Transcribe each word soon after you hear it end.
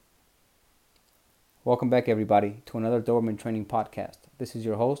Welcome back, everybody, to another Doberman training podcast. This is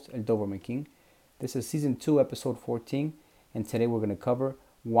your host, El Doberman King. This is season 2, episode 14, and today we're going to cover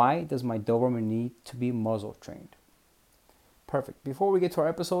why does my Doberman need to be muzzle trained? Perfect. Before we get to our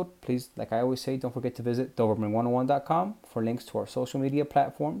episode, please, like I always say, don't forget to visit Doberman101.com for links to our social media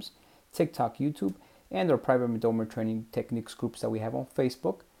platforms, TikTok, YouTube, and our private Doberman training techniques groups that we have on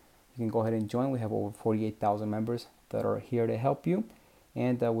Facebook. You can go ahead and join. We have over 48,000 members that are here to help you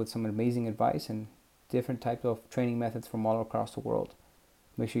and with some amazing advice and different types of training methods from all across the world.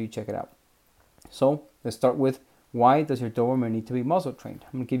 Make sure you check it out. So let's start with why does your Doberman need to be muzzle trained?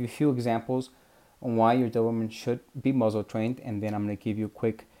 I'm going to give you a few examples on why your Doberman should be muzzle trained, and then I'm going to give you a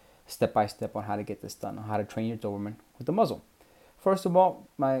quick step-by-step on how to get this done, on how to train your Doberman with the muzzle. First of all,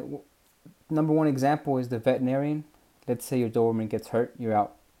 my number one example is the veterinarian. Let's say your Doberman gets hurt. You're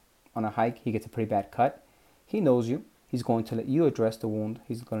out on a hike. He gets a pretty bad cut. He knows you. He's going to let you address the wound.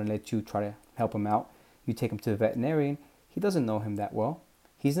 He's going to let you try to help him out. You take him to the veterinarian. He doesn't know him that well.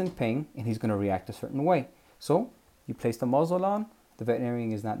 He's in pain and he's going to react a certain way. So you place the muzzle on. The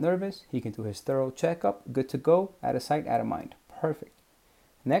veterinarian is not nervous. He can do his thorough checkup. Good to go. Out of sight, out of mind. Perfect.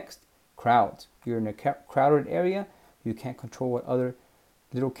 Next, crowds. You're in a crowded area. You can't control what other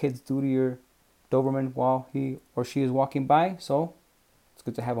little kids do to your Doberman while he or she is walking by. So it's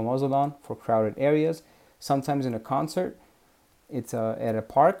good to have a muzzle on for crowded areas. Sometimes in a concert, it's at a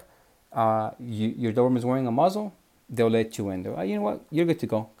park. Your Doberman's wearing a muzzle, they'll let you in. You know what? You're good to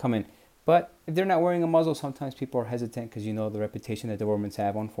go. Come in. But if they're not wearing a muzzle, sometimes people are hesitant because you know the reputation that Dobermans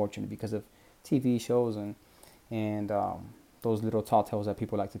have, unfortunately, because of TV shows and those little tall tales that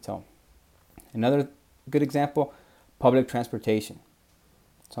people like to tell. Another good example, public transportation.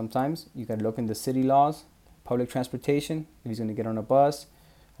 Sometimes you got to look into city laws, public transportation. If he's going to get on a bus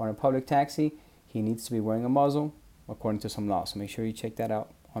or in a public taxi, he needs to be wearing a muzzle according to some laws. So make sure you check that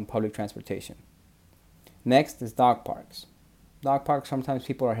out on public transportation. Next is dog parks. Dog parks, sometimes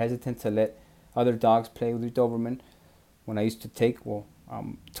people are hesitant to let other dogs play with your Doberman. When I used to take,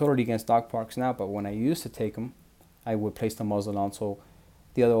 I'm totally against dog parks now, but when I used to take them, I would place the muzzle on so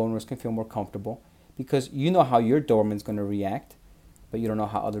the other owners can feel more comfortable, because you know how your Doberman's going to react, but you don't know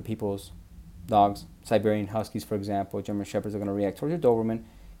how other people's dogs, Siberian Huskies, for example, German Shepherds, are going to react towards your Doberman,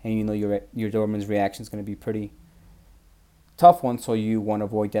 and you know your Doberman's reaction is going to be pretty tough one, so you want to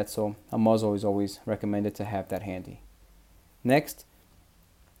avoid that. So a muzzle is always recommended to have that handy. Next,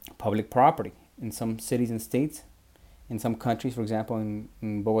 public property. In some cities and states, in some countries, for example,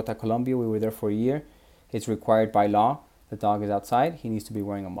 in Bogota, Colombia, we were there for a year. It's required by law. The dog is outside. He needs to be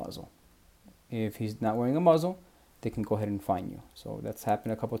wearing a muzzle. If he's not wearing a muzzle, they can go ahead and fine you. So that's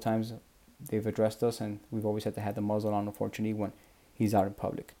happened a couple of times. They've addressed us, and we've always had to have the muzzle on, unfortunately, when he's out in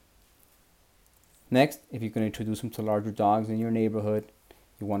public. Next, if you're going to introduce him to larger dogs in your neighborhood,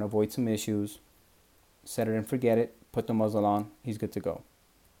 you want to avoid some issues, set it and forget it, put the muzzle on, he's good to go.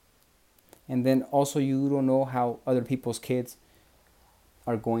 And then also, you don't know how other people's kids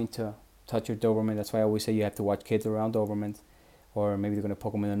are going to touch your Doberman. That's why I always say you have to watch kids around Dobermans, or maybe they're going to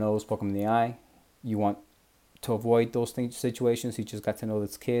poke them in the nose, poke them in the eye. You want to avoid those situations. You just got to know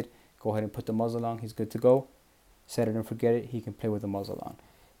this kid. Go ahead and put the muzzle on, he's good to go. Set it and forget it, he can play with the muzzle on.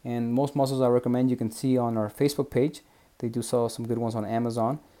 And most muzzles I recommend you can see on our Facebook page. They do sell some good ones on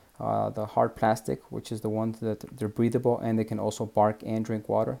Amazon. The hard plastic, which is the ones that they're breathable and they can also bark and drink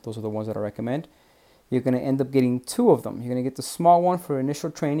water. Those are the ones that I recommend. You're going to end up getting 2 of them. You're going to get the small one for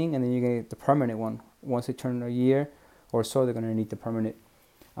initial training, and then you're going to get the permanent one. Once they turn a year or so, they're going to need the permanent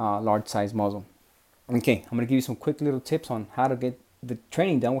large size muzzle. Okay, I'm going to give you some quick little tips on how to get the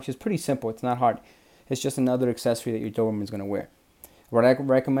training done, which is pretty simple. It's not hard. It's just another accessory that your Doberman is going to wear. What I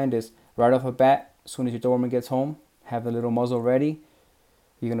recommend is right off the bat, as soon as your Doberman gets home, have the little muzzle ready.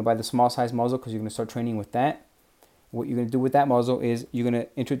 You're going to buy the small size muzzle because you're going to start training with that. What you're going to do with that muzzle is you're going to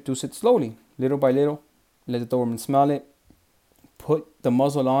introduce it slowly, little by little. Let the Doberman smell it. Put the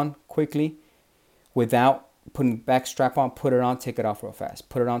muzzle on quickly without putting the back strap on. Put it on, take it off real fast.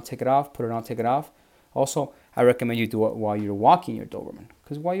 Put it on, take it off, put it on, take it off. Also, I recommend you do it while you're walking your Doberman,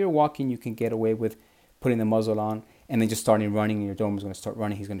 because while you're walking, you can get away with putting the muzzle on and then just starting running, and your Doberman's going to start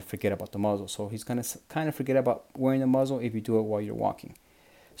running. He's going to forget about the muzzle. So he's going to kind of forget about wearing the muzzle if you do it while you're walking.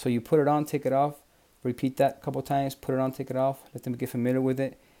 So you put it on, take it off, repeat that a couple times, put it on, take it off, let them get familiar with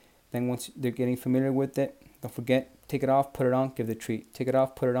it. Then once they're getting familiar with it, don't forget, take it off, put it on, give the treat. Take it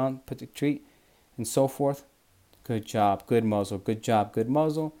off, put it on, put the treat, and so forth. Good job, good muzzle, good job, good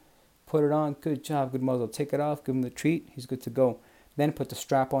muzzle. Put it on, good job, good muzzle. Take it off, give him the treat, he's good to go. Then put the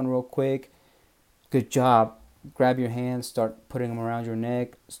strap on real quick. Good job. Grab your hands, start putting them around your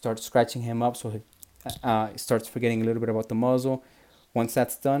neck, start scratching him up so he starts forgetting a little bit about the muzzle. Once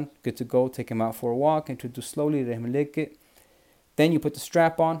that's done, good to go. Take him out for a walk, introduce slowly, let him lick it. Then you put the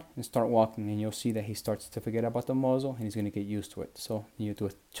strap on and start walking, and you'll see that he starts to forget about the muzzle and he's going to get used to it. So you do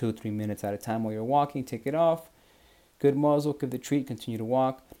it 2-3 minutes at a time while you're walking. Take it off. Good muzzle, give the treat, continue to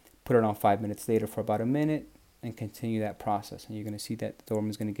walk. Put it on 5 minutes later for about a minute and continue that process. And you're going to see that the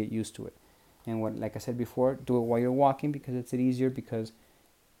Doberman's going to get used to it. And like I said before, do it while you're walking because it's easier, because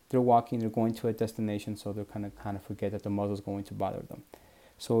they're walking, they're going to a destination, so they're kind of forget that the muzzle is going to bother them.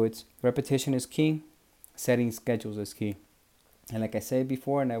 So it's repetition is key, setting schedules is key. And like I said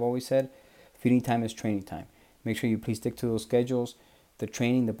before, and I've always said, feeding time is training time. Make sure you please stick to those schedules. The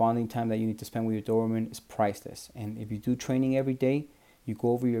training, the bonding time that you need to spend with your Doberman is priceless. And if you do training every day, you go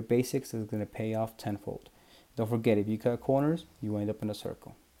over your basics, it's going to pay off tenfold. Don't forget, if you cut corners, you end up in a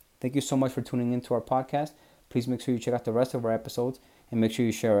circle. Thank you so much for tuning into our podcast. Please make sure you check out the rest of our episodes and make sure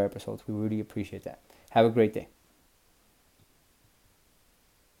you share our episodes. We really appreciate that. Have a great day.